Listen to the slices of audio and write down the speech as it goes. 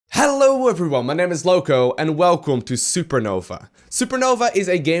Hello everyone, my name is Lowko and welcome to Supernova. Supernova is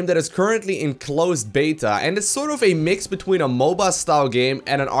a game that is currently in closed beta and it's sort of a mix between a MOBA style game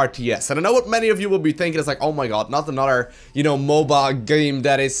and an RTS. And I know what many of you will be thinking is like, oh my god, not another, MOBA game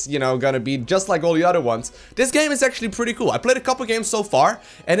that is, gonna be just like all the other ones. This game is actually pretty cool. I played a couple games so far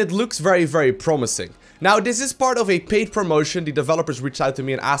and it looks very, very promising. Now, this is part of a paid promotion. The developers reached out to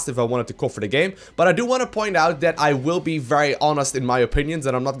me and asked if I wanted to cover the game. But I do want to point out that I will be very honest in my opinions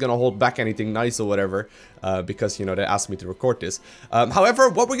and I'm not going to hold back anything nice or whatever. Because, they asked me to record this. However,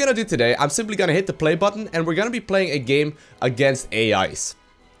 what we're going to do today, I'm simply going to hit the play button and we're going to be playing a game against AIs.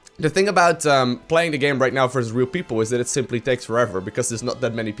 The thing about playing the game right now versus real people is that it simply takes forever because there's not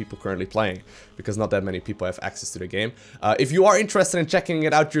that many people currently playing, because not that many people have access to the game. If you are interested in checking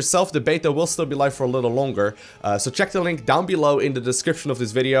it out yourself, the beta will still be live for a little longer, so check the link down below in the description of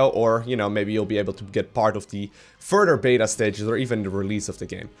this video, or maybe you'll be able to get part of the further beta stages or even the release of the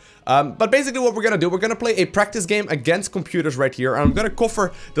game. But basically what we're gonna do, we're gonna play a practice game against computers right here, and I'm gonna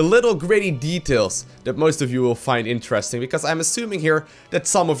cover the little gritty details that most of you will find interesting, because I'm assuming here that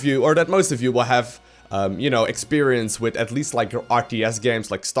some of you, or that most of you will have experience with at least like your RTS games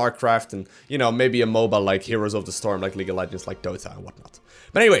like StarCraft and, maybe a MOBA like Heroes of the Storm, like League of Legends, like Dota and whatnot.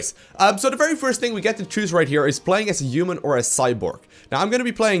 But anyways, so the very first thing we get to choose right here is playing as a human or a cyborg. Now I'm going to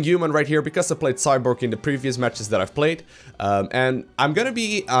be playing human right here because I played cyborg in the previous matches that I've played. And I'm going to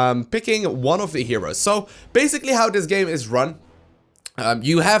be picking one of the heroes. So basically how this game is run,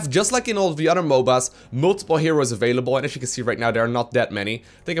 you have, just like in all of the other MOBAs, multiple heroes available, and as you can see right now, there are not that many.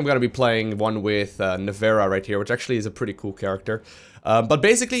 I think I'm going to be playing one with Nevera right here, which actually is a pretty cool character. But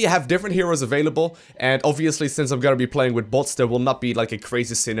basically, you have different heroes available, and obviously, since I'm going to be playing with bots, there will not be like a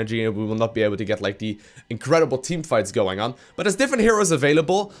crazy synergy, and we will not be able to get like the incredible team fights going on. But there's different heroes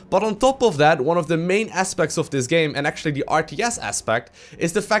available, but on top of that, one of the main aspects of this game, and actually the RTS aspect,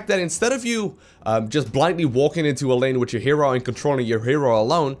 is the fact that instead of you just blindly walking into a lane with your hero and controlling your hero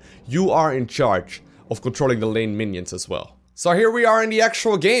alone, you are in charge of controlling the lane minions as well. So here we are in the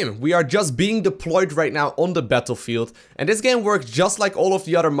actual game. We are just being deployed right now on the battlefield, and this game works just like all of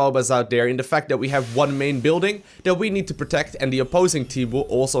the other MOBAs out there in the fact that we have one main building that we need to protect, and the opposing team will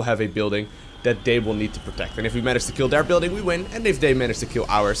also have a building that they will need to protect. And if we manage to kill their building, we win, and if they manage to kill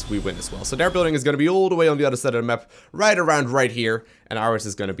ours, we win as well. So their building is going to be all the way on the other side of the map, right around right here, and ours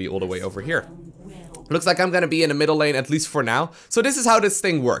is going to be all the way over here. Looks like I'm going to be in the middle lane, at least for now. So this is how this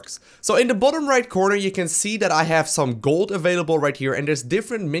thing works. So in the bottom right corner, you can see that I have some gold available right here, and there's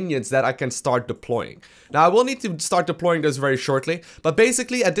different minions that I can start deploying. Now, I will need to start deploying those very shortly, but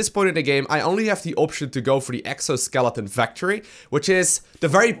basically at this point in the game, I only have the option to go for the exoskeleton factory, which is the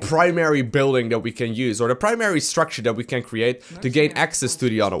very primary building that we can use, or the primary structure that we can create to gain access to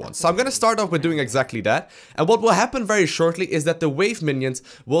the other ones. So I'm going to start off with doing exactly that, and what will happen very shortly is that the wave minions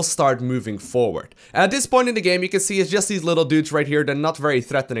will start moving forward. And at this point in the game, you can see it's just these little dudes right here. They're not very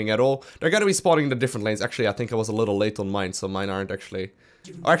threatening at all. They're going to be spawning in the different lanes. Actually, I think I was a little late on mine, so mine aren't actually...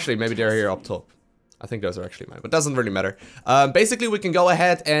 Or actually, maybe they're here up top. I think those are actually mine, but doesn't really matter. Basically, we can go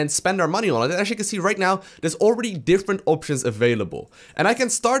ahead and spend our money on it. And as you can see right now, there's already different options available. And I can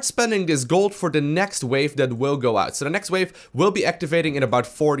start spending this gold for the next wave that will go out. So the next wave will be activating in about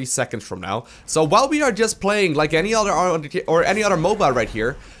 40 seconds from now. So while we are just playing like any other MOBA right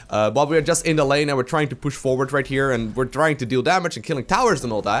here, while we're just in the lane and we're trying to push forward right here and we're trying to deal damage and killing towers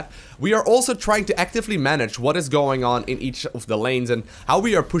and all that, we are also trying to actively manage what is going on in each of the lanes and how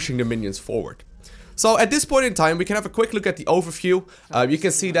we are pushing the minions forward. So at this point in time, we can have a quick look at the overview. You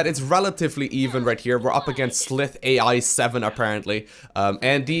can see that it's relatively even right here. We're up against Slith AI 7 apparently.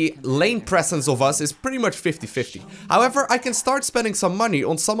 And the lane presence of us is pretty much 50-50. However, I can start spending some money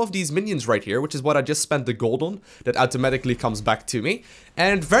on some of these minions right here, which is what I just spent the gold on. That automatically comes back to me.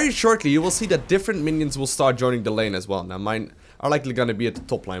 And very shortly, you will see that different minions will start joining the lane as well. Now, mine are likely going to be at the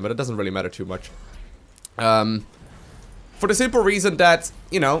top line, but it doesn't really matter too much. For the simple reason that,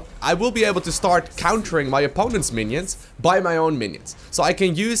 I will be able to start countering my opponent's minions by my own minions. So I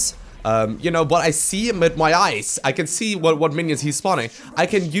can use, what I see with my eyes. I can see what minions he's spawning. I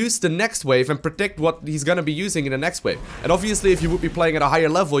can use the next wave and predict what he's going to be using in the next wave. And obviously, if you would be playing at a higher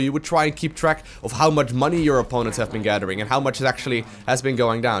level, you would try and keep track of how much money your opponents have been gathering and how much it actually has been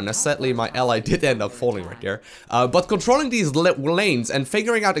going down. Now, sadly, my ally did end up falling right there. But controlling these lanes and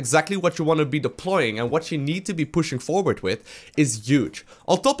figuring out exactly what you want to be deploying and what you need to be pushing forward with is huge.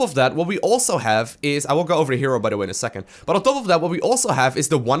 On top of that, what we also have is, I will go over the hero by the way in a second, but on top of that, what we also have is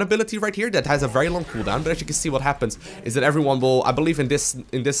the one ability right here that has a very long cooldown. But as you can see, what happens is that everyone will, I believe in this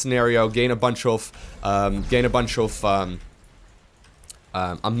scenario, gain a bunch of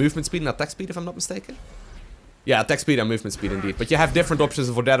movement speed and attack speed, if I'm not mistaken. Yeah, attack speed and movement speed indeed. But you have different options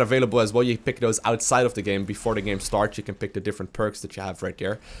for that available as well. You pick those outside of the game. Before the game starts, you can pick the different perks that you have right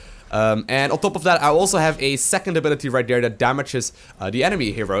there. And on top of that, I also have a second ability right there that damages the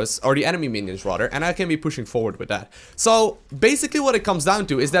enemy heroes, or the enemy minions rather, and I can be pushing forward with that. So basically what it comes down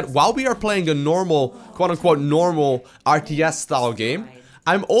to is that while we are playing a normal, quote-unquote normal RTS style game,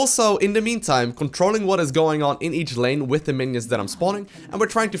 I'm also, in the meantime, controlling what is going on in each lane with the minions that I'm spawning, and we're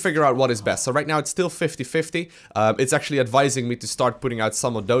trying to figure out what is best. So right now it's still 50-50. It's actually advising me to start putting out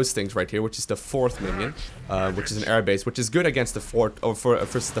some of those things right here, which is the 4th minion, which is an airbase, which is good against the 4th, or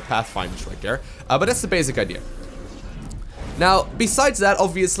versus the Pathfinders right there. But that's the basic idea. Now, besides that,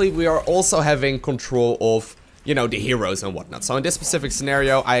 obviously, we are also having control of, you know, the heroes and whatnot. So in this specific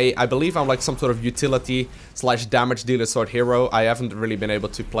scenario, I believe I'm like some sort of utility / damage dealer sort hero. I haven't really been able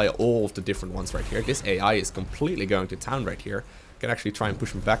to play all of the different ones right here. This AI is completely going to town right here. Can actually try and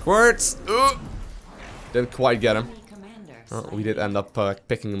push him backwards. Didn't quite get him. Oh, we did end up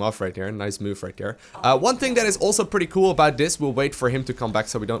picking him off right there. Nice move right there. One thing that is also pretty cool about this, we'll wait for him to come back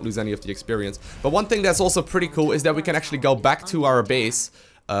so we don't lose any of the experience. But one thing that's also pretty cool is that we can actually go back to our base.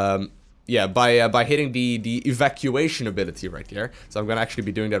 Yeah, by hitting the evacuation ability right there. So I'm gonna actually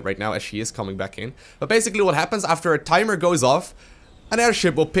be doing that right now as she is coming back in. But basically what happens after a timer goes off, an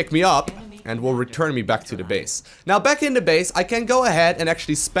airship will pick me up and will return me back to the base. Now back in the base, I can go ahead and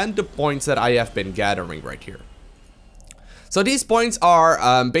actually spend the points that I have been gathering right here. So these points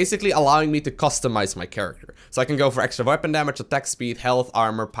are basically allowing me to customize my character. So I can go for extra weapon damage, attack speed, health,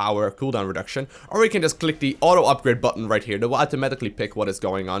 armor, power, cooldown reduction. Or we can just click the auto upgrade button right here that will automatically pick what is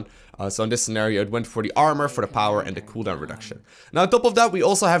going on. So in this scenario, it went for the armor, for the power, and the cooldown reduction. Now on top of that, we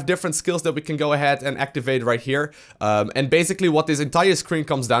also have different skills that we can go ahead and activate right here. And basically what this entire screen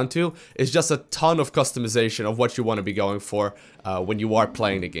comes down to is just a ton of customization of what you want to be going for when you are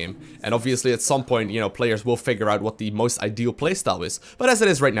playing the game. And obviously at some point, you know, players will figure out what the most ideal playstyle is. But as it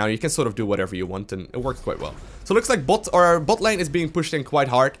is right now, you can sort of do whatever you want, and it works quite well. So it looks like bot lane is being pushed in quite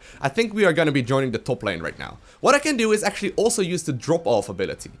hard. I think we are going to be joining the top lane right now. What I can do is actually also use the drop-off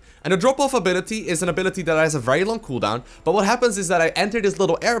ability. And the drop-off ability is an ability that has a very long cooldown, but what happens is that I enter this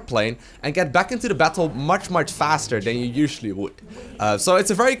little airplane and get back into the battle much faster than you usually would. So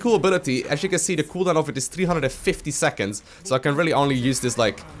it's a very cool ability. As you can see, the cooldown of it is 350 seconds, so I can really only use this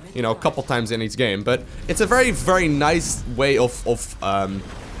like, you know, a couple times in each game, but it's a very nice way of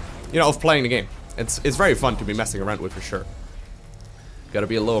you know, of playing the game. It's very fun to be messing around with for sure. Gotta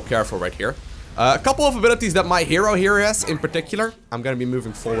be a little careful right here. A couple of abilities that my hero here has in particular. I'm gonna be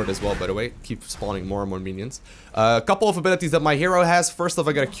moving forward as well, by the way. Keep spawning more and more minions. A couple of abilities that my hero has. First off,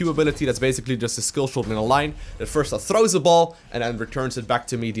 I got a Q ability that's basically just a skill shot in a line that first throws a ball and then returns it back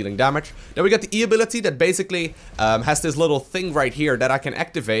to me, dealing damage. Then we got the E ability that basically has this little thing right here that I can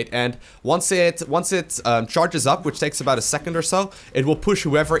activate, and once it charges up, which takes about a second or so, it will push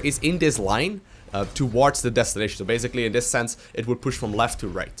whoever is in this line towards the destination. So basically, in this sense, it would push from left to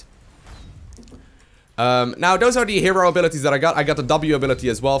right. Now those are the hero abilities that I got. I got the W ability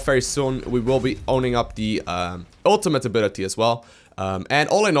as well. Very soon we will be owning up the ultimate ability as well. And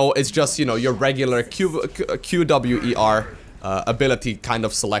all in all, it's just, you know, your regular QWER ability kind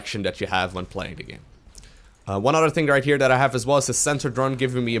of selection that you have when playing the game. One other thing right here that I have as well is the sensor drone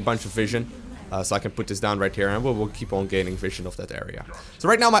giving me a bunch of vision. So I can put this down right here and we'll keep on gaining vision of that area. So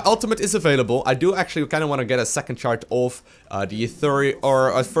right now my ultimate is available. I do actually kind of want to get a second charge of the ethereal,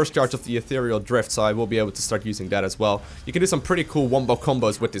 or a first charge of the ethereal drift, so I will be able to start using that as well. You can do some pretty cool wombo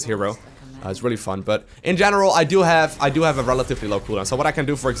combos with this hero. It's really fun, but in general I do have a relatively low cooldown. So what I can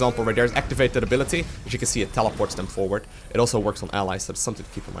do, for example, right there is activate that ability. As you can see, it teleports them forward. It also works on allies, so it's something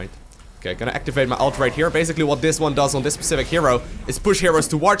to keep in mind. Okay, gonna activate my ult right here. Basically what this one does on this specific hero is push heroes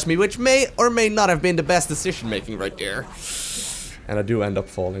towards me, which may or may not have been the best decision making right there. And I do end up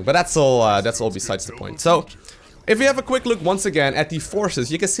falling, but that's all besides the point. So if we have a quick look once again at the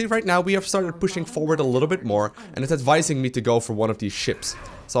forces, you can see right now we have started pushing forward a little bit more, and it's advising me to go for one of these ships.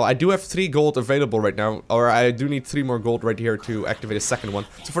 So I do have 3 gold available right now, or I do need 3 more gold right here to activate a second one.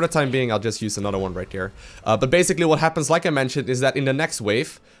 So for the time being, I'll just use another one right here. But basically what happens, like I mentioned, is that in the next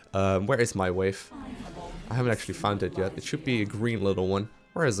wave, where is my wave? I haven't actually found it yet. It should be a green little one.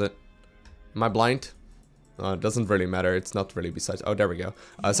 Where is it? Am I blind? It doesn't really matter. It's not really besides. Oh, there we go.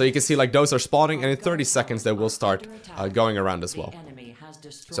 So you can see like those are spawning, and in 30 seconds they will start going around as well.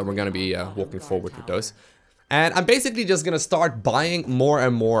 So we're gonna be walking forward with those. And I'm basically just gonna start buying more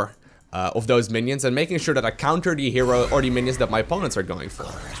and more of those minions and making sure that I counter the hero or the minions that my opponents are going for.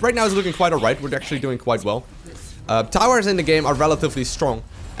 So right now it's looking quite alright. We're actually doing quite well. Towers in the game are relatively strong.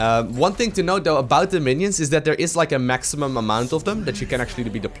 One thing to note though about the minions is that there is like a maximum amount of them that you can actually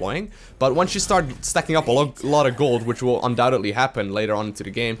be deploying. But once you start stacking up a lot of gold, which will undoubtedly happen later on into the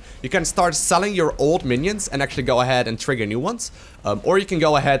game, you can start selling your old minions and actually go ahead and trigger new ones. Or you can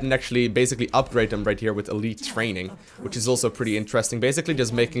go ahead and actually basically upgrade them right here with elite training, which is also pretty interesting. Basically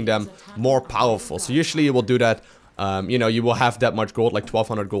just making them more powerful. So usually you will do that. You know, you will have that much gold, like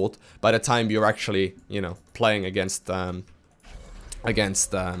 1200 gold, by the time you're actually, you know, playing against,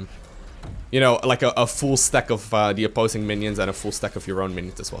 you know, like a full stack of the opposing minions and a full stack of your own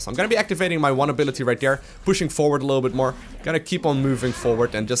minions as well. So I'm going to be activating my one ability right there, pushing forward a little bit more, going to keep on moving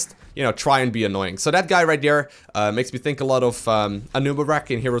forward and just, you know, try and be annoying. So that guy right there makes me think a lot of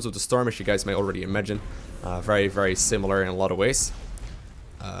Anubarak in Heroes of the Storm, as you guys may already imagine. Very, very similar in a lot of ways.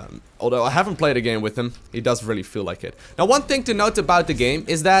 Although I haven't played a game with him, he does really feel like it. Now, one thing to note about the game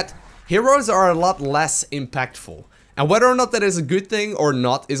is that heroes are a lot less impactful. And whether or not that is a good thing or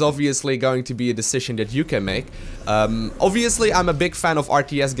not is obviously going to be a decision that you can make. Obviously, I'm a big fan of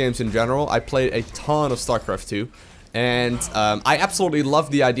RTS games in general. I played a ton of StarCraft 2. And I absolutely love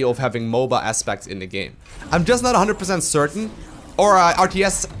the idea of having MOBA aspects in the game. I'm just not 100% certain, or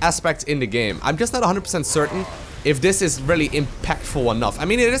RTS aspects in the game. I'm just not 100% certain if this is really impactful enough. I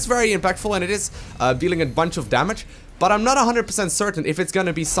mean, it is very impactful and it is dealing a bunch of damage, but I'm not 100% certain if it's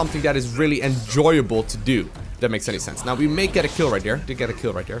gonna be something that is really enjoyable to do. If that makes any sense. Now, we may get a kill right there. Did get a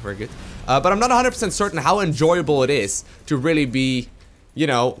kill right there, very good. But I'm not 100% certain how enjoyable it is to really be, you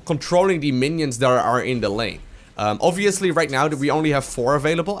know, controlling the minions that are in the lane. Obviously, right now, we only have 4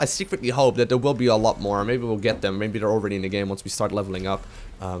 available. I secretly hope that there will be a lot more. Maybe we'll get them. Maybe they're already in the game once we start leveling up.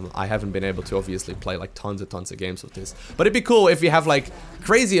 I haven't been able to obviously play like tons of games with this. But it'd be cool if we have like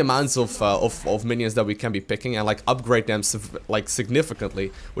crazy amounts of minions that we can be picking and like upgrade them like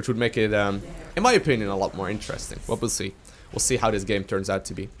significantly, which would make it, in my opinion, a lot more interesting. But we'll see. We'll see how this game turns out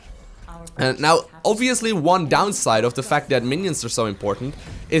to be. And now, obviously, one downside of the fact that minions are so important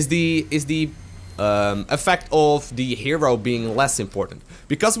is the effect of the hero being less important.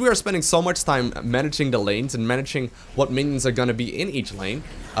 Because we are spending so much time managing the lanes and managing what minions are gonna be in each lane,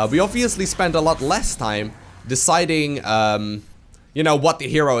 we obviously spend a lot less time deciding, you know, what the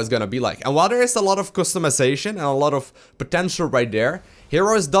hero is gonna be like. And while there is a lot of customization and a lot of potential right there,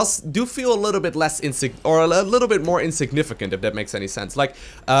 heroes do feel a little bit less a little bit more insignificant, if that makes any sense. Like,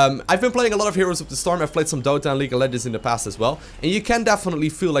 I've been playing a lot of Heroes of the Storm. I've played some Dota and League of Legends in the past as well, and you can definitely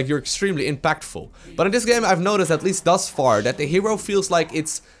feel like you're extremely impactful. But in this game, I've noticed, at least thus far, that the hero feels like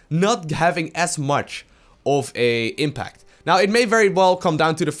it's not having as much of a impact. Now, it may very well come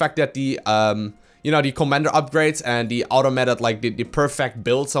down to the fact that the you know, the commander upgrades and the automated, like, the perfect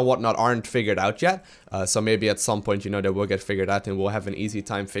builds and whatnot aren't figured out yet. So maybe at some point, you know, they will get figured out and we'll have an easy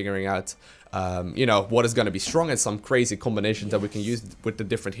time figuring out, you know, what is going to be strong and some crazy combinations that we can use with the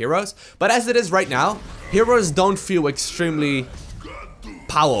different heroes. But as it is right now, heroes don't feel extremely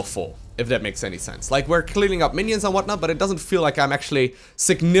powerful, if that makes any sense. Like, we're cleaning up minions and whatnot, but it doesn't feel like I'm actually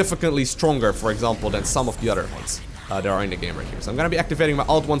significantly stronger, for example, than some of the other ones that are in the game right here. So I'm gonna be activating my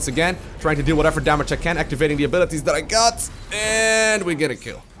ult once again, trying to do whatever damage I can, activating the abilities that I got, and we get a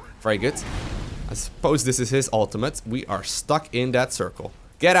kill. Very good. I suppose this is his ultimate. We are stuck in that circle.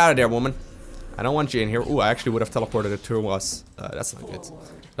 Get out of there, woman. I don't want you in here. Ooh, I actually would have teleported it to us. That's not good.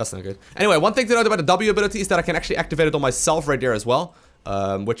 That's not good. Anyway, one thing to note about the W ability is that I can actually activate it on myself right there as well,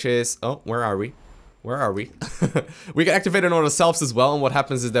 which is... Oh, where are we? Where are we? We can activate it on ourselves as well, and what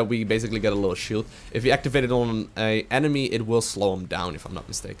happens is that we basically get a little shield. If you activate it on an enemy, it will slow them down, if I'm not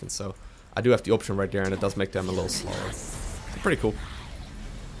mistaken. So I do have the option right there, and it does make them a little slower. Pretty cool.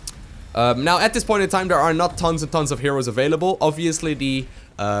 Now, at this point in time, there are not tons and tons of heroes available. Obviously, the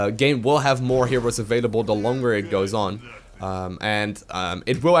game will have more heroes available the longer it goes on.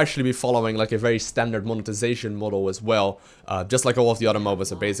 It will actually be following like a very standard monetization model as well, just like all of the other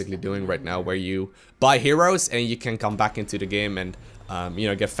MOBAs are basically doing right now, where you buy heroes and you can come back into the game and you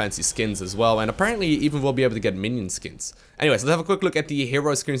know, get fancy skins as well, and apparently even will be able to get minion skins. Anyways, let's have a quick look at the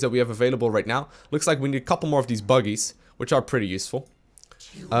hero skins that we have available right now. Looks like we need a couple more of these buggies, which are pretty useful.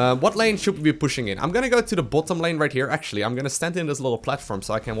 What lane should we be pushing in? I'm gonna go to the bottom lane right here. Actually, I'm gonna stand in this little platform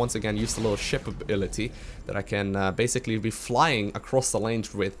so I can once again use the little ship ability that I can basically be flying across the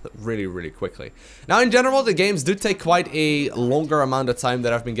lanes with really quickly. Now, in general, the games do take quite a longer amount of time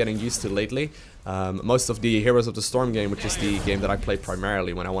that I've been getting used to lately. Most of the Heroes of the Storm game, which is the game that I play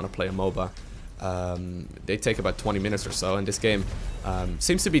primarily when I want to play a MOBA, they take about 20 minutes or so, and this game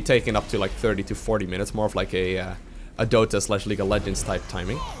seems to be taking up to like 30 to 40 minutes, more of like a Dota / League of Legends type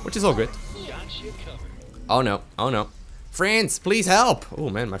timing, which is all good. Oh no, oh no. Friends, please help!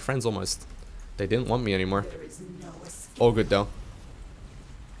 Oh man, my friend's almost They didn't want me anymore. All good though.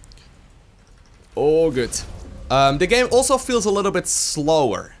 All good. The game also feels a little bit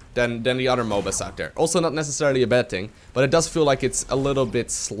slower than the other MOBAs out there. Also not necessarily a bad thing, but it does feel like it's a little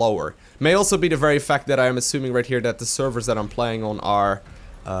bit slower. May also be the very fact that I am assuming right here that the servers that I'm playing on are,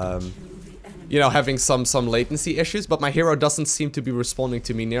 you know, having some latency issues, but my hero doesn't seem to be responding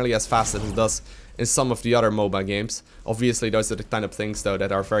to me nearly as fast as it does in some of the other MOBA games. Obviously, those are the kind of things, though,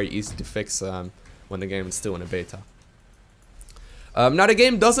 that are very easy to fix when the game is still in a beta. Now, the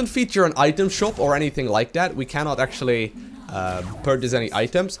game doesn't feature an item shop or anything like that. We cannot actually purchase any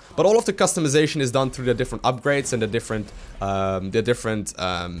items, but all of the customization is done through the different upgrades and the different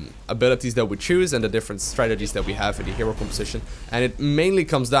abilities that we choose and the different strategies that we have in the hero composition. And it mainly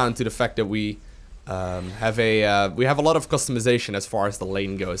comes down to the fact that we have a lot of customization as far as the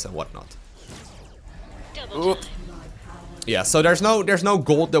lane goes and whatnot. Yeah, so there's no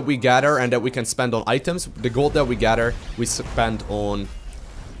gold that we gather and that we can spend on items. The gold that we gather, we spend on.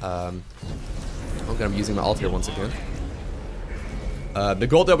 Okay, I'm using my alt here once again. The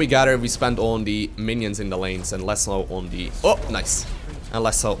gold that we gather, we spend on the minions in the lanes and less so on the. Oh, nice, and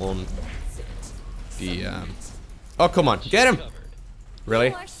less so on the. Oh, come on, get him! Really?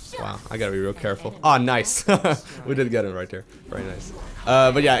 Wow, I gotta be real careful. Ah, nice. We did get him right there. Very nice.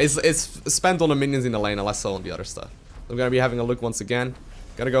 But yeah, it's spent on the minions in the lane and less so on the other stuff. I'm gonna be having a look once again.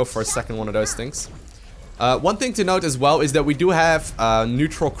 Gotta go for a second one of those things. One thing to note as well is that we do have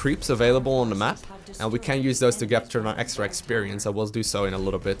neutral creeps available on the map, and we can use those to capture an extra experience. I will do so in a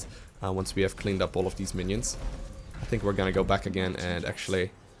little bit once we have cleaned up all of these minions. I think we're gonna go back again and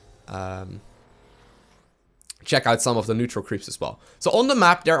actually check out some of the neutral creeps as well. So on the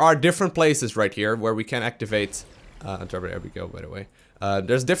map there are different places right here where we can activate. There we go. By the way,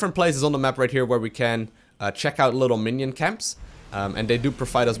 there's different places on the map right here where we can check out little minion camps. And they do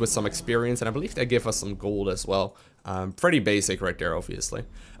provide us with some experience, and I believe they give us some gold as well. Pretty basic right there, obviously.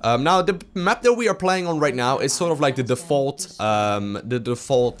 Now, the map that we are playing on right now is sort of like the default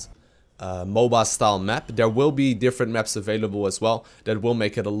MOBA style map. There will be different maps available as well that will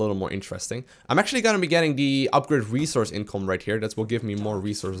make it a little more interesting. I'm actually going to be getting the upgrade resource income right here. That will give me more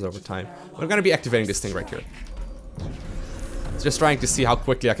resources over time. But I'm going to be activating this thing right here. Just trying to see how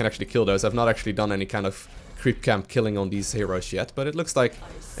quickly I can actually kill those. I've not actually done any kind of creep camp killing on these heroes yet, but it looks like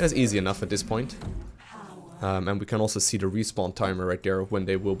it is easy enough at this point. And we can also see the respawn timer right there when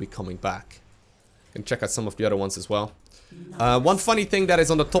they will be coming back. You can check out some of the other ones as well. One funny thing that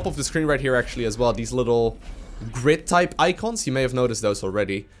is on the top of the screen right here actually as well, these little grid type icons, you may have noticed those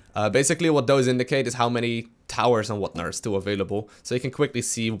already. Basically what those indicate is how many towers and whatnot are still available, so you can quickly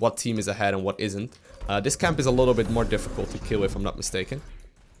see what team is ahead and what isn't. This camp is a little bit more difficult to kill if I'm not mistaken.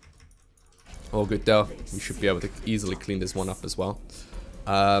 All good though, we should be able to easily clean this one up as well.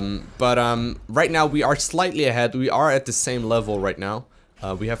 Right now we are slightly ahead. We are at the same level right now.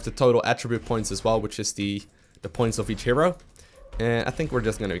 We have the total attribute points as well, which is the points of each hero. And I think we're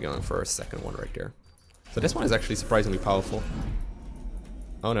just going to be going for a second one right there. So this one is actually surprisingly powerful.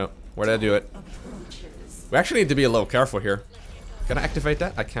 Oh no, where did I do it? We actually need to be a little careful here. Can I activate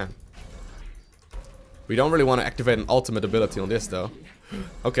that? I can. We don't really want to activate an ultimate ability on this though.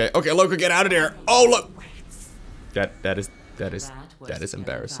 Okay, Loko, get out of there! Oh look! That is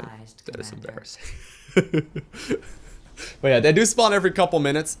embarrassing. That is embarrassing. But yeah, they do spawn every couple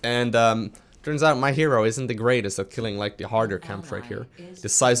minutes, and turns out my hero isn't the greatest at killing like the harder camps right here. The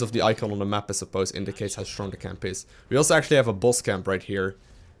size of the icon on the map, I suppose, indicates how strong the camp is. We also actually have a boss camp right here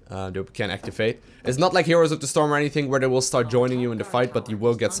that we can activate. It's not like Heroes of the Storm or anything where they will start joining you in the fight, but you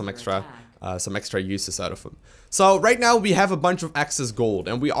will get some extra uses out of them. So right now we have a bunch of excess gold,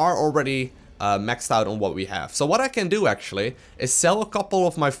 and we are already maxed out on what we have. So what I can do actually is sell a couple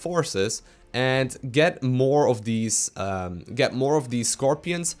of my forces and get more of these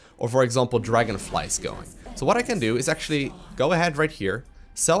scorpions, or for example dragonflies going. So what I can do is actually go ahead right here,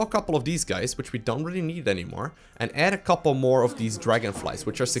 sell a couple of these guys, which we don't really need anymore, and add a couple more of these dragonflies,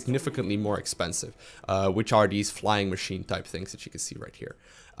 which are significantly more expensive, which are these flying machine type things that you can see right here.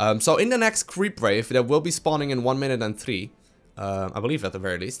 So in the next creep wave that will be spawning in 1 minute and 3, I believe at the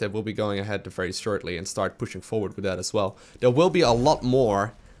very least, they will be going ahead very shortly and start pushing forward with that as well. There will be a lot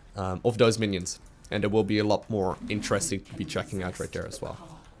more of those minions, and there will be a lot more interesting to be checking out right there as well.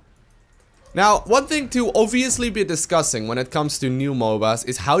 Now, one thing to obviously be discussing when it comes to new MOBAs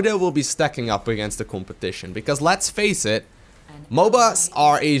is how they will be stacking up against the competition, because let's face it, MOBAs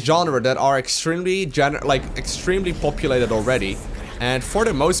are a genre that are extremely populated already, and for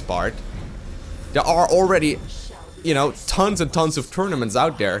the most part, there are already, you know, tons and tons of tournaments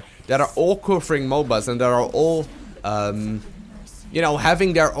out there that are all covering MOBAs and that are all, you know,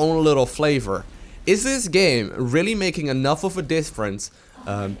 having their own little flavor. is this game really making enough of a difference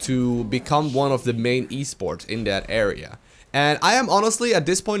to become one of the main esports in that area? And I am honestly, at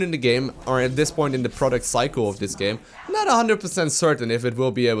this point in the game, or at this point in the product cycle of this game, not 100% certain if it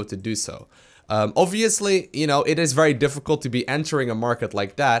will be able to do so. Obviously, you know, it is very difficult to be entering a market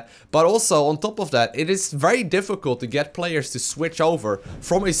like that, but also on top of that, it is very difficult to get players to switch over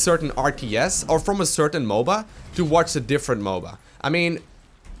from a certain RTS or from a certain MOBA to watch a different MOBA. I mean,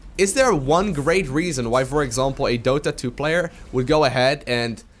 is there one great reason why, for example, a Dota 2 player would go ahead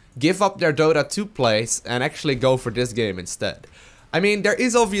and give up their Dota 2 plays and actually go for this game instead? I mean, there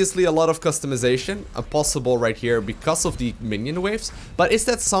is obviously a lot of customization possible right here because of the minion waves, but is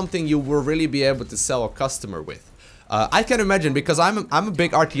that something you will really be able to sell a customer with? I can imagine, because I'm a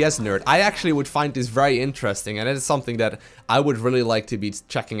big RTS nerd. I actually would find this very interesting, and it is something that I would really like to be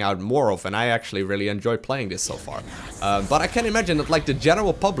checking out more of, and I actually really enjoy playing this so far. But I can imagine that, like, the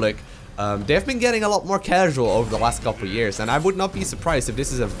general public, they've been getting a lot more casual over the last couple of years, and I would not be surprised if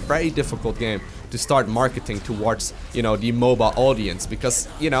this is a very difficult game to start marketing towards, you know, the MOBA audience, because,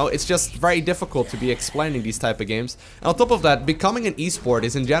 you know, it's just very difficult to be explaining these type of games. And on top of that, becoming an esport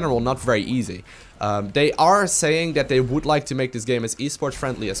is in general not very easy. They are saying that they would like to make this game as esports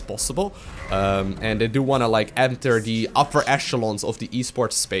friendly as possible, and they do want to, like, enter the upper echelons of the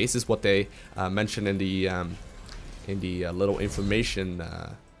esports space, is what they mentioned in the little information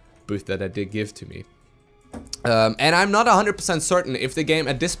booth that they did give to me. And I'm not 100% certain if the game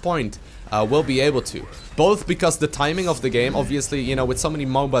at this point will be able to. Both because the timing of the game, obviously, you know, with so many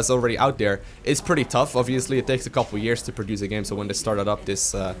MOBAs already out there, is pretty tough. Obviously, it takes a couple years to produce a game, so when they started up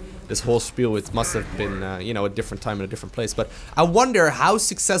this this whole spiel, it must have been, you know, a different time and a different place. But I wonder how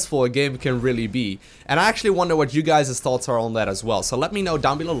successful a game can really be. And I actually wonder what you guys' thoughts are on that as well. So let me know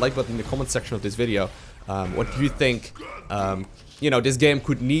down below, like button in the comment section of this video, what you think you know, this game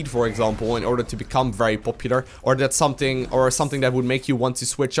could need, for example, in order to become very popular, or that's something that would make you want to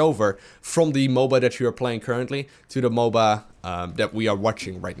switch over from the MOBA that you are playing currently to the MOBA that we are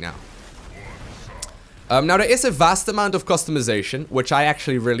watching right now. Now, there is a vast amount of customization, which I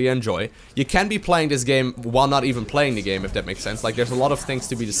actually really enjoy. You can be playing this game while not even playing the game, if that makes sense. Like, there's a lot of things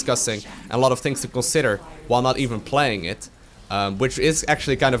to be discussing and a lot of things to consider while not even playing it. Which is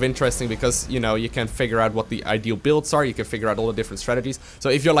actually kind of interesting because, you know, you can figure out what the ideal builds are, you can figure out all the different strategies. So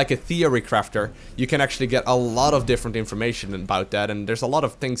if you're like a theory crafter, you can actually get a lot of different information about that, and there's a lot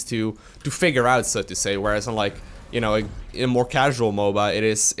of things to figure out, so to say, whereas in, like, you know, in a more casual MOBA, it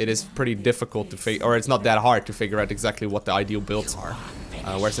is pretty difficult to figure, or it's not that hard to figure out exactly what the ideal builds are.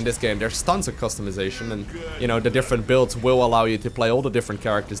 Whereas in this game, there's tons of customization, and, you know, the different builds will allow you to play all the different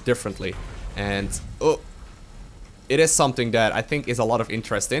characters differently. And, it is something that I think is a lot of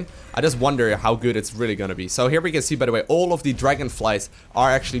interest in. I just wonder how good it's really gonna be. So here we can see, by the way, all of the dragonflies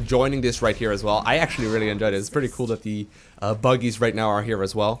are actually joining this right here as well. I actually really enjoyed it. It's pretty cool that the buggies right now are here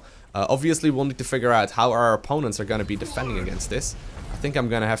as well. Obviously, we'll need to figure out how our opponents are gonna be defending against this. I think I'm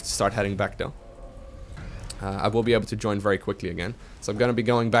gonna have to start heading back though. I will be able to join very quickly again. So I'm gonna be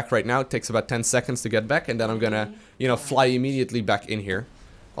going back right now. It takes about 10 seconds to get back, and then I'm gonna, you know, fly immediately back in here.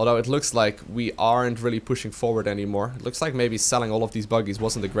 Although it looks like we aren't really pushing forward anymore. It looks like maybe selling all of these buggies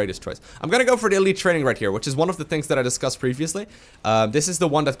wasn't the greatest choice. I'm gonna go for the elite training right here, which is one of the things that I discussed previously. This is the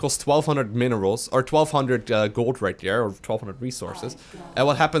one that costs 1200 minerals, or 1200 gold right there, or 1200 resources. And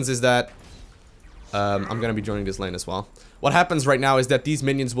what happens is that I'm gonna be joining this lane as well. What happens right now is that these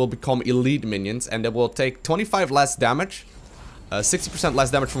minions will become elite minions, and they will take 25 less damage, 60%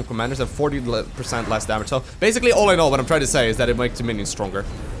 less damage from commanders, and 40% less damage. So basically, all in all, what I'm trying to say is that it makes the minions stronger.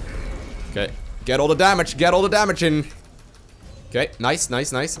 Okay, get all the damage in. Okay, nice,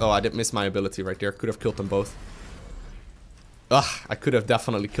 nice, nice. Oh, I did miss my ability right there. Could have killed them both. Ugh, I could have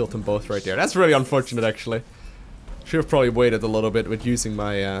definitely killed them both right there. That's really unfortunate, actually. Should have probably waited a little bit with using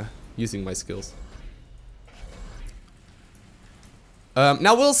my skills.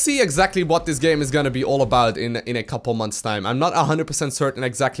 Now we'll see exactly what this game is gonna be all about in a couple months' time. I'm not 100% certain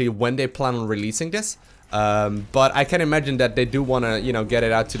exactly when they plan on releasing this, but I can imagine that they do wanna, you know, get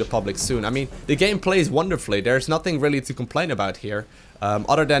it out to the public soon. I mean, the game plays wonderfully. There's nothing really to complain about here,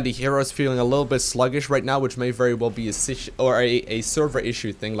 other than the heroes feeling a little bit sluggish right now, which may very well be a server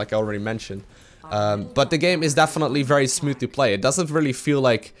issue thing, like I already mentioned. But the game is definitely very smooth to play. It doesn't really feel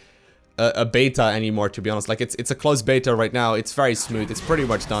like a beta anymore, to be honest. Like, it's a closed beta right now. It's very smooth. It's pretty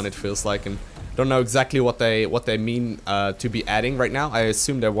much done, it feels like, and don't know exactly what they mean to be adding right now. I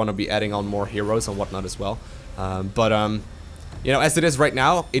assume they want to be adding on more heroes and whatnot as well. You know, as it is right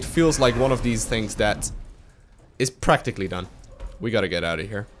now, it feels like one of these things that is practically done. We gotta get out of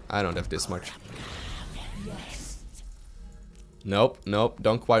here. I don't have this much. Nope, nope,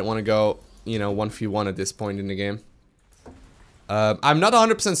 don't quite want to go you know, 1v1 at this point in the game. I'm not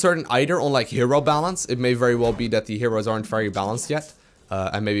 100% certain either on like hero balance. It may very well be that the heroes aren't very balanced yet.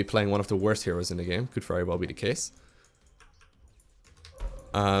 I may be playing one of the worst heroes in the game. Could very well be the case.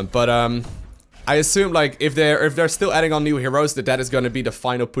 I assume like if they're still adding on new heroes, that is going to be the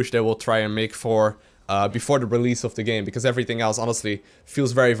final push they will try and make for before the release of the game, because everything else honestly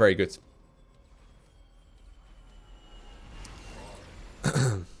feels very, very good.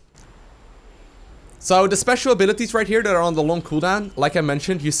 So the special abilities right here that are on the long cooldown, like I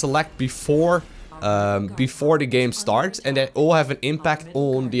mentioned, you select before the game starts, and they all have an impact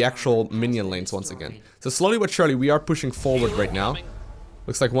on the actual minion lanes once again. So slowly but surely we are pushing forward right now.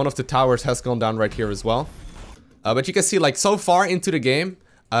 Looks like one of the towers has gone down right here as well. But you can see like so far into the game,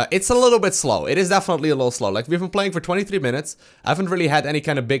 it's a little bit slow. It is definitely a little slow. Like we've been playing for 23 minutes. I haven't really had any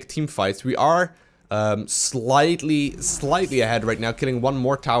kind of big team fights. We are slightly ahead right now, killing one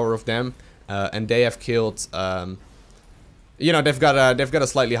more tower of them. And they have killed, you know, they've got a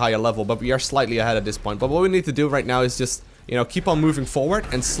slightly higher level, but we are slightly ahead at this point. But what we need to do right now is just, you know, keep on moving forward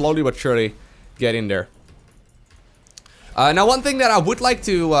and slowly but surely get in there. Now, one thing that I would like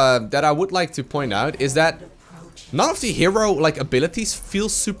to point out is that none of the hero like abilities feel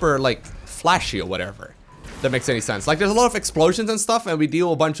super like flashy or whatever. If that makes any sense. Like there's a lot of explosions and stuff, and we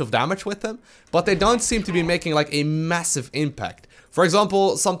deal a bunch of damage with them, but they don't seem to be making like a massive impact. For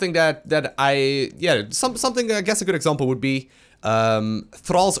example, something something I guess a good example would be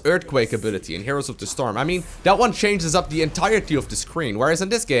Thrall's Earthquake ability in Heroes of the Storm. I mean, that one changes up the entirety of the screen, whereas in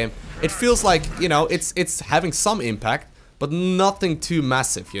this game, it feels like, you know, it's having some impact, but nothing too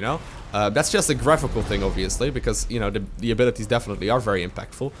massive, you know? That's just a graphical thing, obviously, because, you know, the abilities definitely are very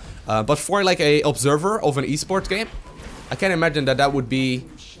impactful. But for, like, a observer of an esports game, I can't imagine that would be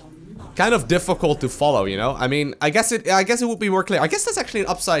kind of difficult to follow, you know? I mean, I guess it would be more clear. I guess there's actually an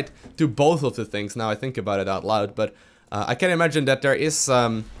upside to both of the things now I think about it out loud, but I can imagine that there is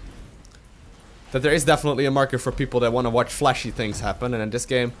definitely a market for people that want to watch flashy things happen, and in this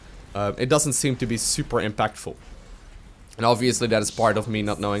game, it doesn't seem to be super impactful. And obviously that is part of me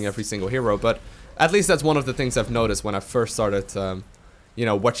not knowing every single hero, but at least that's one of the things I've noticed when I first started, you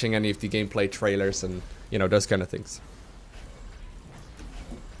know, watching any of the gameplay trailers and, you know, those kind of things.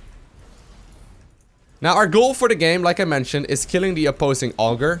 Now, our goal for the game, like I mentioned, is killing the opposing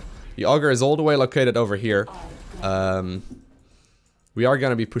augur. The augur is all the way located over here. We are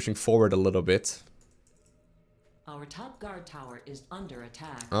going to be pushing forward a little bit. Our top guard tower is under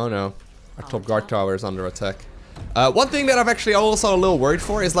attack. Oh no, our top guard tower is under attack. One thing that I've actually also a little worried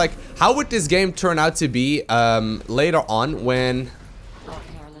for is like, how would this game turn out to be later on when...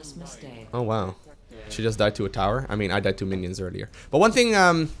 Oh wow, she just died to a tower. I mean, I died to minions earlier. But one thing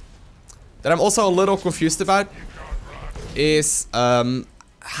that I'm also a little confused about is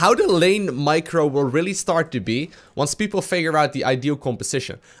how the lane micro will really start to be once people figure out the ideal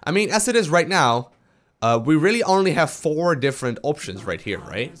composition. I mean, as it is right now, we really only have 4 different options right here,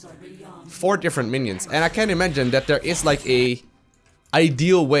 right? 4 different minions, and I can't imagine that there is like a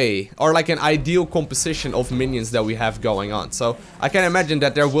ideal way or like an ideal composition of minions that we have going on. So I can imagine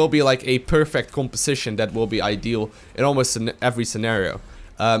that there will be like a perfect composition that will be ideal in almost every scenario.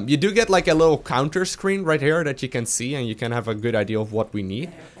 You do get like a little counter screen right here that you can see, and you can have a good idea of what we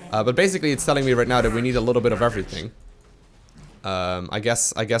need. But basically it's telling me right now that we need a little bit of everything. I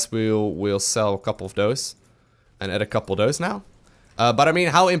guess we'll sell a couple of those and add a couple of those now. But I mean,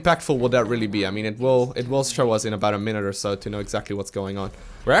 how impactful will that really be? I mean, it will show us in about a minute or so to know exactly what's going on.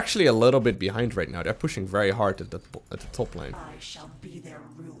 We're actually a little bit behind right now. They're pushing very hard at the top lane. I shall be their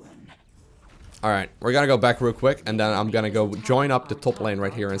ruin. Alright, we're gonna go back real quick, and then I'm gonna go join up the top lane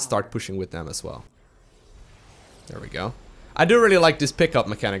right here and start pushing with them as well. There we go. I do really like this pickup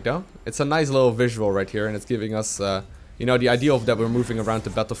mechanic though. It's a nice little visual right here, and it's giving us, you know, the idea of that we're moving around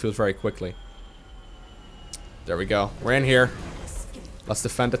the battlefield very quickly. There we go. We're in here. Let's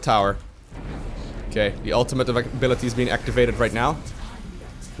defend the tower. Okay, the ultimate ability is being activated right now.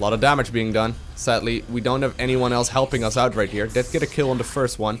 A lot of damage being done. Sadly, we don't have anyone else helping us out right here. Did get a kill on the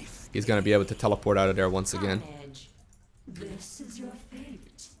first one. He's gonna be able to teleport out of there once again. This is your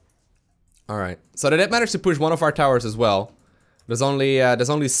fate. Alright, so they did manage to push one of our towers as well. There's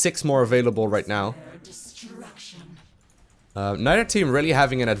only 6 more available right now. Neither team really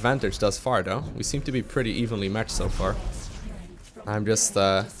having an advantage thus far though. We seem to be pretty evenly matched so far. I'm just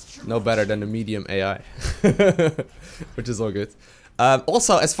no better than the medium AI. Which is all good.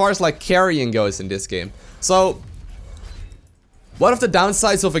 Also, as far as like carrying goes in this game. So, one of the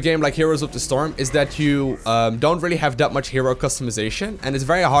downsides of a game like Heroes of the Storm is that you don't really have that much hero customization, and it's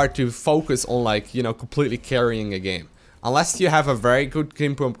very hard to focus on like, you know, completely carrying a game. unless you have a very good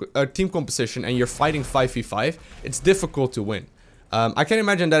team composition and you're fighting 5v5, it's difficult to win. I can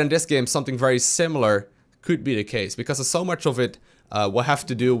imagine that in this game something very similar could be the case, because so much of it will have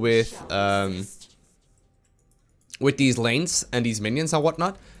to do with these lanes and these minions and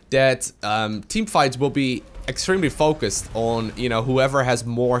whatnot, that team fights will be extremely focused on, you know, whoever has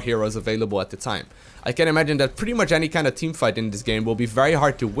more heroes available at the time. I can imagine that pretty much any kind of team fight in this game will be very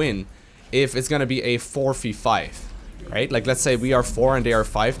hard to win if it's gonna be a 4v5, right? Like, let's say we are 4 and they are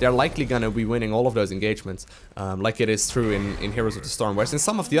 5, they're likely gonna be winning all of those engagements, like it is true in Heroes of the Storm. Whereas in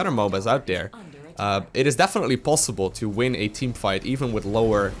some of the other MOBAs out there, it is definitely possible to win a team fight even with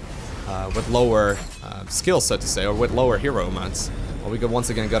lower skills, so to say, or with lower hero amounts. Well, we once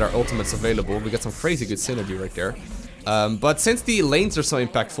again got our ultimates available. We got some crazy good synergy right there. But since the lanes are so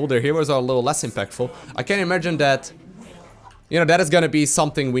impactful, their heroes are a little less impactful. I can imagine that, you know, that is gonna be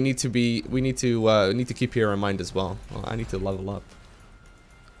something we need to keep here in mind as well. Well, I need to level up.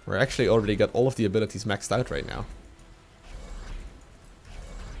 We're actually already got all of the abilities maxed out right now.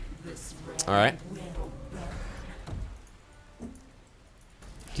 All right.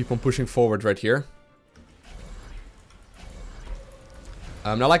 Keep on pushing forward right here.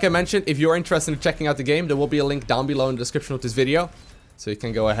 Now, like I mentioned, if you're interested in checking out the game, there will be a link down below in the description of this video, so you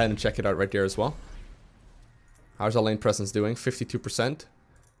can go ahead and check it out right there as well. How's our lane presence doing? 52%.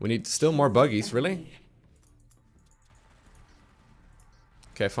 We need still more buggies, really?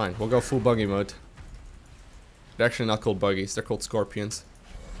 Okay, fine. We'll go full buggy mode. They're actually not called buggies, they're called scorpions.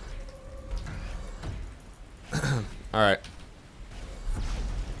 Alright.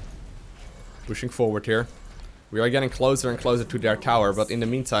 Pushing forward here. We are getting closer and closer to their tower, but in the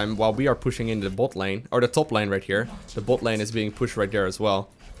meantime, while we are pushing into the bot lane, or the top lane right here, the bot lane is being pushed right there as well.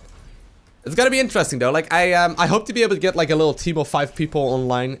 It's gonna be interesting though. Like, I hope to be able to get like a little team of 5 people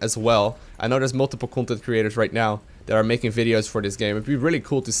online as well. I know there's multiple content creators right now that are making videos for this game. It'd be really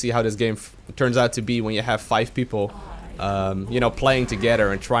cool to see how this game turns out to be when you have 5 people, you know, playing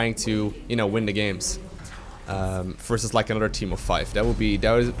together and trying to, you know, win the games. Versus like another team of 5. That would be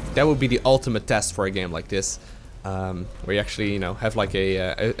the ultimate test for a game like this. Where you actually, you know, have like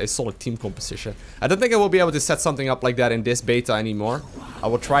a solid team composition. I don't think I will be able to set something up like that in this beta anymore. I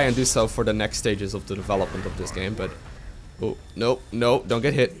will try and do so for the next stages of the development of this game, but... Oh, no, no, don't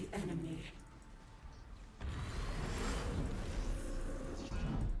get hit.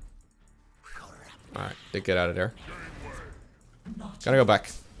 Alright, they get out of there. Gotta go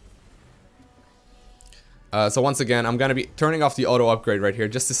back. So once again, I'm gonna be turning off the auto upgrade right here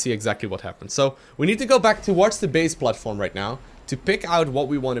just to see exactly what happens. So we need to go back towards the base platform right now to pick out what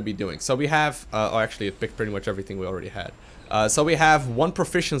we want to be doing. So we have, oh, actually it picked pretty much everything we already had. So we have one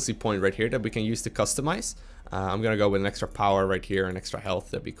proficiency point right here that we can use to customize. I'm gonna go with an extra power right here and extra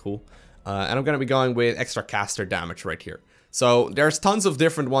health, that'd be cool. And I'm gonna be going with extra caster damage right here. So there's tons of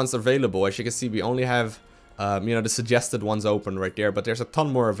different ones available. As you can see, we only have you know, the suggested ones open right there, but there's a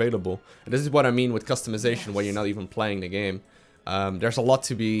ton more available. And this is what I mean with customization when you're not even playing the game. There's a lot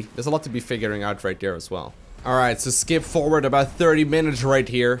to be figuring out right there as well. All right, so skip forward about 30 minutes right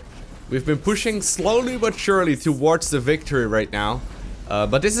here. We've been pushing slowly but surely towards the victory right now.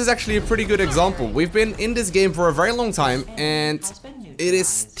 But this is actually a pretty good example. We've been in this game for a very long time and it is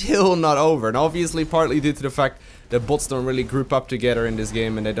still not over. And obviously partly due to the fact that bots don't really group up together in this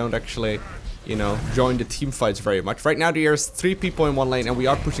game and they don't actually, you know, join the team fights very much. Right now there's 3 people in one lane and we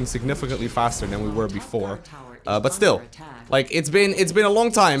are pushing significantly faster than we were before. But still, like, it's been a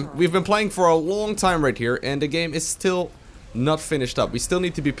long time. We've been playing for a long time right here and the game is still not finished up. We still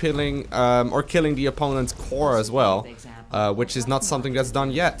need to be killing the opponent's core as well, which is not something that's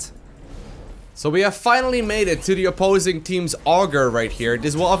done yet. So we have finally made it to the opposing team's auger right here.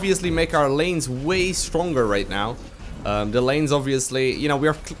 This will obviously make our lanes way stronger right now. The lanes obviously, you know, we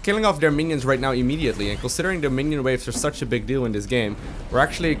are killing off their minions right now immediately, and considering the minion waves are such a big deal in this game, we're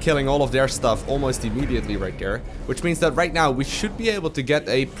actually killing all of their stuff almost immediately right there, which means that right now we should be able to get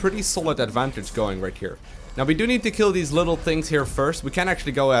a pretty solid advantage going right here. Now we do need to kill these little things here first. We can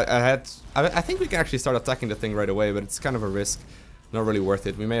actually go ahead. I think we can actually start attacking the thing right away, but it's kind of a risk. Not really worth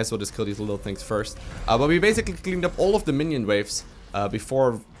it. We may as well just kill these little things first. But we basically cleaned up all of the minion waves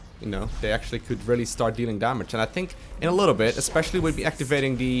before, you know, they actually could really start dealing damage. And I think in a little bit, especially with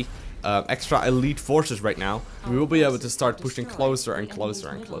activating the extra elite forces right now, we will be able to start pushing closer and closer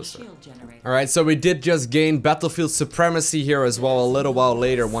and closer. Alright, so we did just gain battlefield supremacy here as well a little while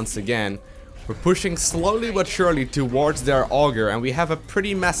later once again. We're pushing slowly but surely towards their auger, and we have a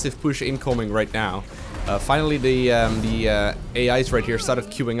pretty massive push incoming right now. Finally, the AIs right here started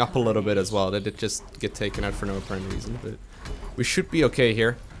queuing up a little bit as well. They did just get taken out for no apparent reason, but we should be okay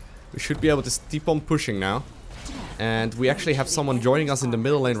here. We should be able to keep on pushing now. And we actually have someone joining us in the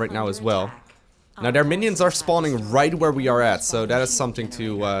middle lane right now as well. Now their minions are spawning right where we are at, so that is something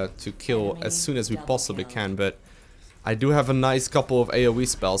to kill as soon as we possibly can. But I do have a nice couple of AoE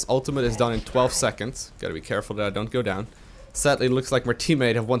spells. Ultimate is done in 12 seconds. Gotta be careful that I don't go down. Sadly, it looks like my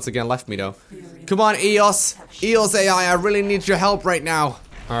teammate have once again left me though. Come on, EOS! EOS AI, I really need your help right now.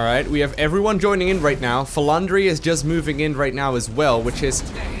 Alright, we have everyone joining in right now. Philandry is just moving in right now as well, which is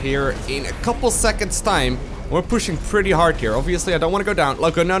here in a couple seconds time. We're pushing pretty hard here. Obviously, I don't want to go down.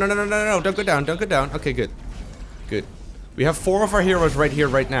 Loko, no, don't go down, don't go down. Okay, good. Good. We have 4 of our heroes right here,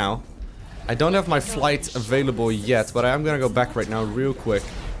 right now. I don't have my flight available yet, but I am gonna go back right now real quick.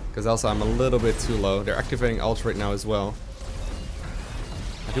 Because also I'm a little bit too low. They're activating ult right now as well.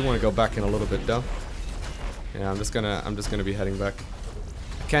 I do want to go back in a little bit though. Yeah, I'm just gonna be heading back.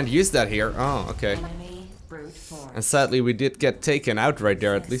 I can't use that here. Oh, okay. And sadly we did get taken out right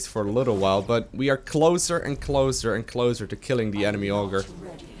there, at least for a little while, but we are closer and closer and closer to killing the enemy augur.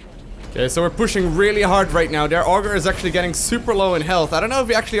 Okay, so we're pushing really hard right now. Their augur is actually getting super low in health. I don't know if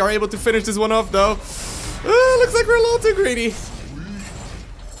we actually are able to finish this one off though. Looks like we're a little too greedy.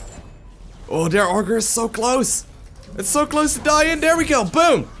 Oh, their augur is so close. It's so close to die in. There we go.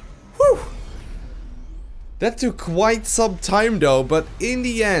 Boom. Whew. That took quite some time though, but in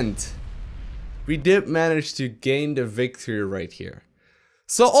the end, we did manage to gain the victory right here.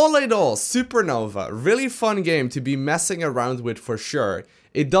 So all in all, Supernova, really fun game to be messing around with for sure.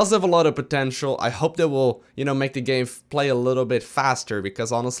 It does have a lot of potential. I hope that will, you know, make the game play a little bit faster, because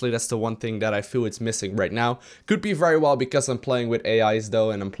honestly that's the one thing that I feel it's missing right now. Could be very well because I'm playing with AIs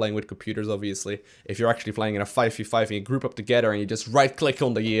though, and I'm playing with computers obviously. If you're actually playing in a 5v5 and you group up together and you just right click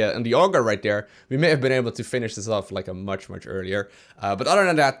on the augur right there, we may have been able to finish this off like a much earlier. But other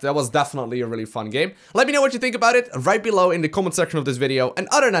than that, that was definitely a really fun game. Let me know what you think about it right below in the comment section of this video. And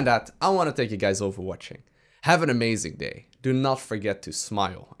other than that, I want to thank you guys all for watching. Have an amazing day. Do not forget to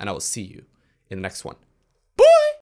smile, and I will see you in the next one.